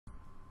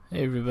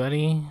Hey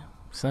everybody,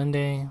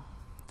 Sunday.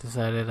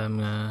 Decided I'm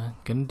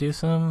gonna do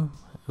some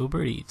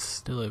Uber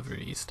Eats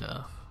delivery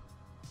stuff.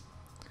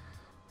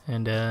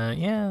 And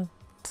yeah,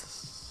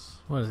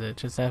 what is it?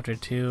 Just after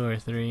 2 or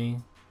 3.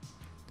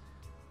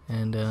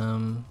 And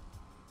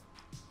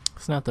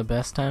it's not the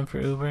best time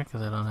for Uber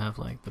because I don't have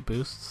like the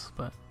boosts,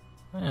 but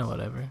yeah,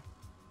 whatever.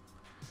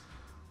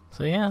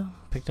 So yeah,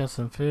 picked up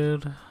some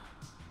food.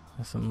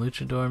 There's some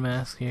luchador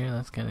masks here,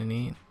 that's kinda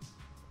neat.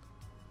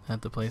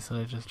 At the place that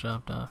I just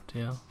dropped off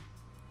too.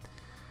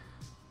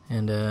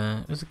 And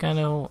it was kind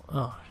of,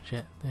 oh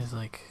shit, there's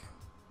like,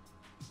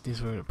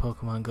 these were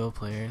Pokemon Go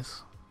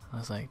players. I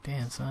was like,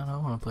 damn son, I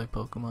want to play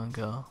Pokemon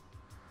Go.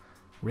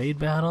 Raid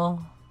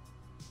battle?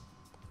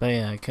 But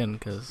yeah, I couldn't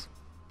because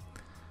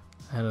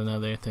I had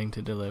another thing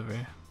to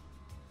deliver.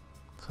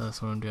 So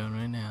that's what I'm doing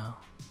right now.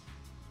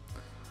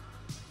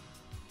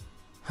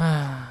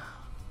 Oh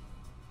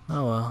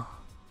well.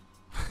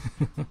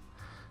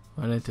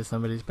 Went into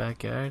somebody's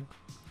backyard.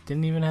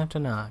 Didn't even have to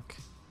knock.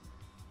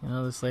 You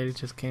know, this lady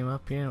just came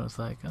up here and was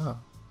like, oh.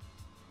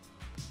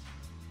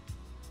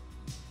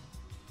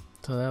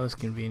 So that was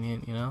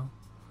convenient, you know?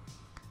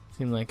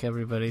 Seemed like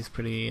everybody's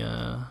pretty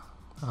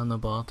on the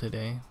ball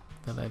today,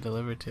 that I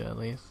delivered to at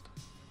least.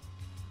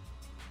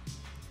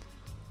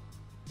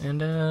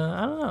 And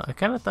I don't know, I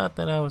kind of thought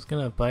that I was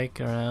gonna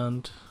bike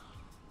around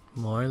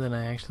more than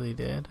I actually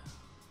did.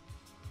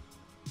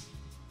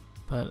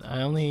 But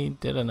I only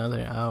did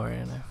another hour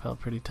and I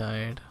felt pretty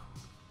tired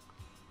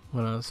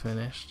when I was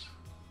finished.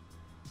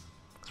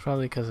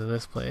 Probably because of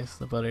this place,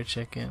 the butter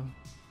chicken.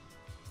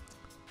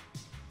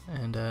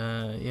 And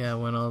yeah, I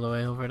went all the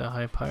way over to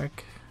High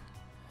Park.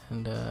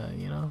 And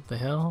you know, the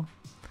hill.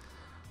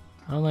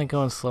 I don't like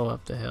going slow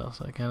up the hill,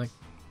 so I kind of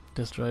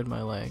destroyed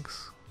my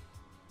legs.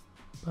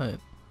 But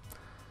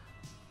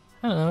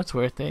I don't know, it's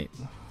worth it.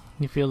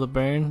 You feel the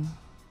burn.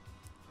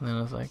 And then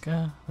I was like,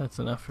 that's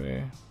enough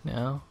for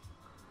now.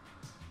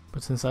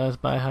 But since I was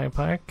by High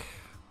Park,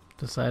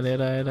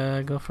 decided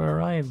I'd go for a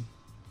ride.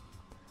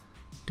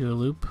 Do a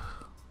loop.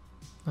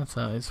 That's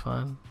always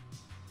fun.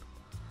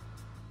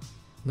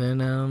 Then,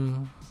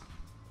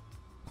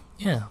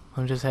 yeah,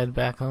 I'm just headed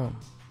back home.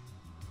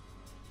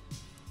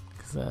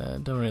 Because I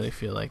don't really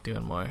feel like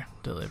doing more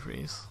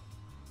deliveries.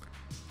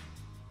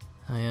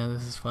 Oh yeah,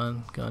 this is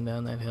fun, going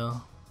down that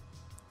hill.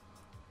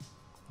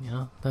 You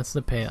know, that's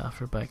the payoff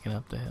for biking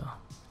up the hill.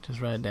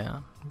 Just ride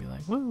down and be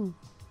like, woo!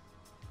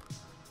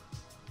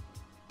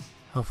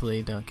 Hopefully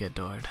you don't get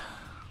doored.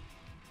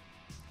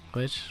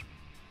 Which,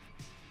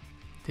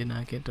 did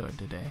not get doored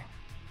today.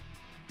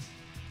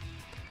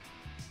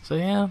 So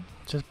yeah,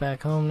 just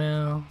back home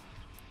now.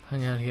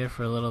 Hung out here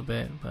for a little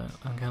bit, but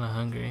I'm kinda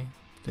hungry.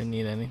 Didn't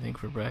eat anything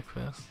for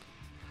breakfast.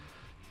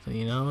 So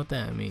you know what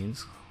that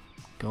means.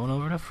 Going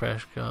over to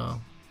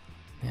Freshco.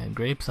 They had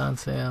grapes on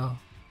sale.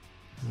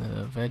 And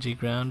the veggie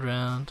ground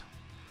round.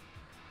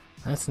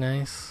 That's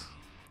nice.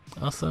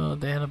 Also,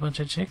 they had a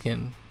bunch of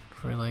chicken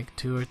for like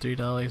 $2 or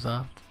 $3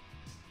 off.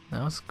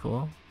 That was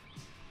cool.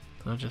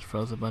 So I just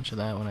froze a bunch of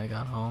that when I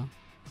got home.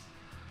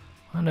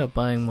 I ended up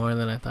buying more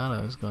than I thought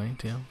I was going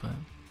to, but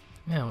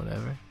yeah,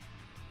 whatever.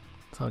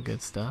 It's all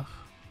good stuff.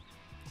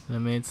 And I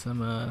made some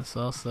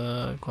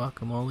salsa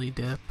guacamole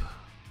dip.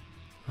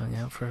 Hung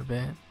out for a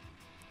bit.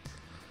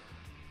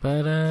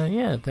 But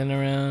yeah, then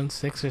around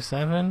 6 or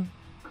 7,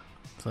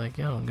 it's like,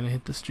 yo, I'm gonna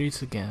hit the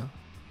streets again.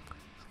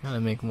 I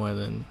gotta make more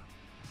than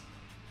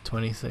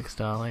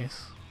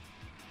 $26.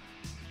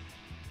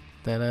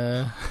 That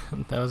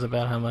that was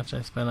about how much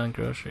I spent on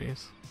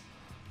groceries.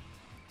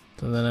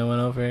 So then I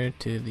went over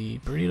to the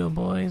Burrito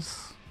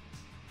Boys.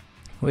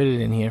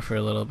 Waited in here for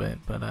a little bit,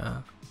 but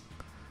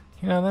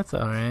you know, that's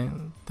alright.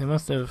 They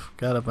must have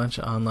got a bunch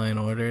of online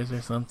orders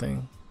or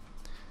something.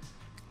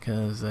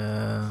 Cause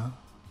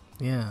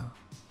yeah,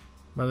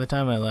 by the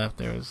time I left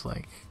there was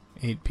like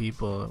 8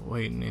 people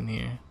waiting in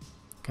here.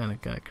 Kinda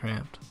got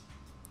cramped.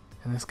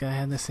 And this guy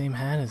had the same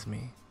hat as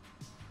me.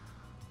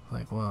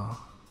 Like,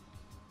 well,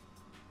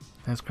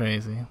 that's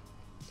crazy.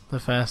 The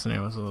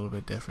fastener was a little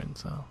bit different,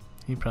 so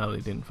he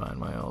probably didn't find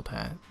my old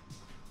hat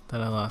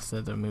that I lost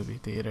at the movie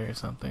theater or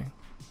something.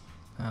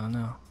 I don't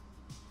know.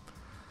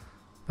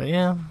 But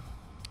yeah,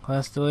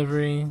 last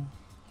delivery,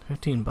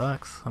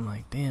 $15. I'm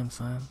like, damn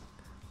son,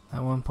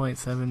 that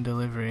 1.7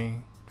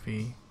 delivery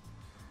fee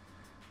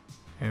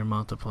or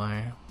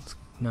multiplier, it's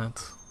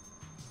nuts.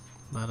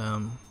 But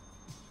I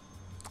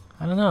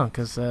don't know,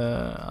 cause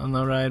on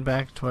the ride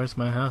back towards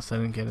my house I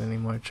didn't get any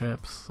more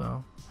trips,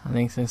 so I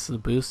think since the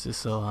boost is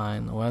so high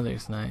and the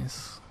weather's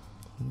nice,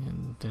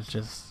 there's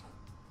just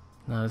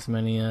not as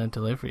many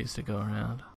deliveries to go around.